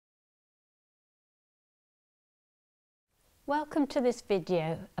Welcome to this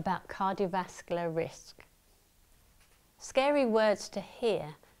video about cardiovascular risk. Scary words to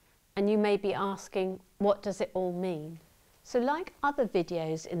hear, and you may be asking, what does it all mean? So like other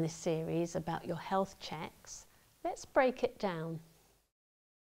videos in this series about your health checks, let's break it down.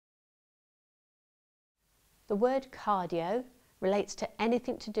 The word cardio relates to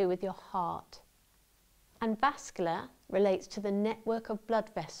anything to do with your heart, and vascular relates to the network of blood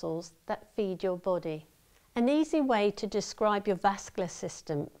vessels that feed your body. An easy way to describe your vascular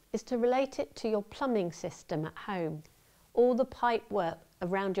system is to relate it to your plumbing system at home. All the pipe work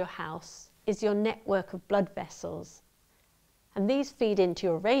around your house is your network of blood vessels, and these feed into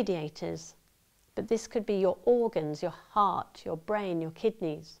your radiators, but this could be your organs, your heart, your brain, your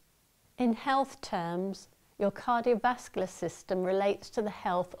kidneys. In health terms, your cardiovascular system relates to the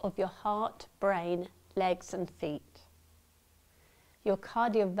health of your heart, brain, legs and feet. Your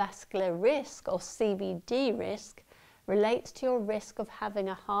cardiovascular risk, or CVD risk, relates to your risk of having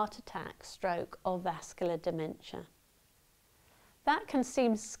a heart attack, stroke or vascular dementia. That can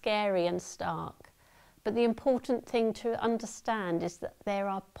seem scary and stark, but the important thing to understand is that there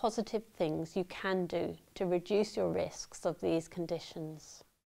are positive things you can do to reduce your risks of these conditions.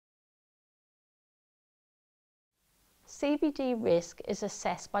 CVD risk is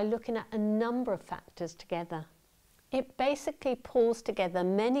assessed by looking at a number of factors together. It basically pulls together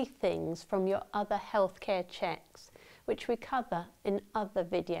many things from your other healthcare checks, which we cover in other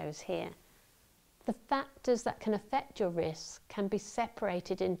videos here. The factors that can affect your risk can be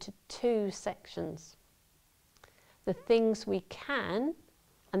separated into two sections: the things we can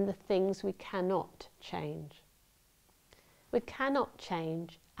and the things we cannot change. We cannot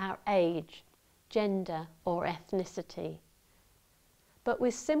change our age, gender or ethnicity. But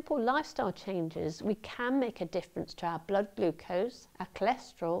with simple lifestyle changes, we can make a difference to our blood glucose, our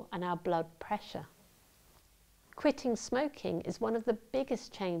cholesterol and our blood pressure. Quitting smoking is one of the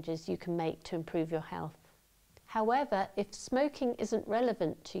biggest changes you can make to improve your health. However, if smoking isn't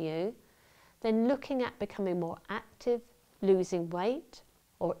relevant to you, then looking at becoming more active, losing weight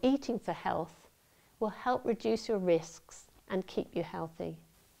or eating for health will help reduce your risks and keep you healthy.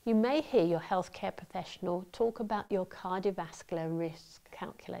 You may hear your healthcare professional talk about your cardiovascular risk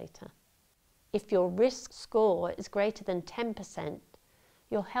calculator. If your risk score is greater than 10%,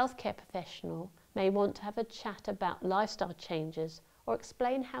 your healthcare professional may want to have a chat about lifestyle changes or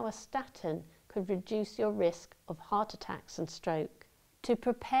explain how a statin could reduce your risk of heart attacks and stroke. To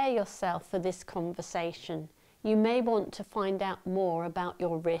prepare yourself for this conversation, you may want to find out more about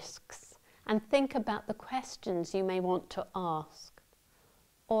your risks and think about the questions you may want to ask,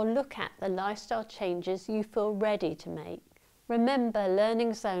 or look at the lifestyle changes you feel ready to make. Remember,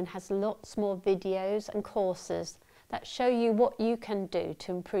 Learning Zone has lots more videos and courses that show you what you can do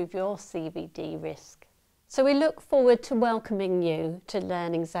to improve your CVD risk. So we look forward to welcoming you to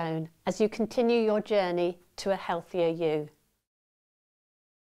Learning Zone as you continue your journey to a healthier you.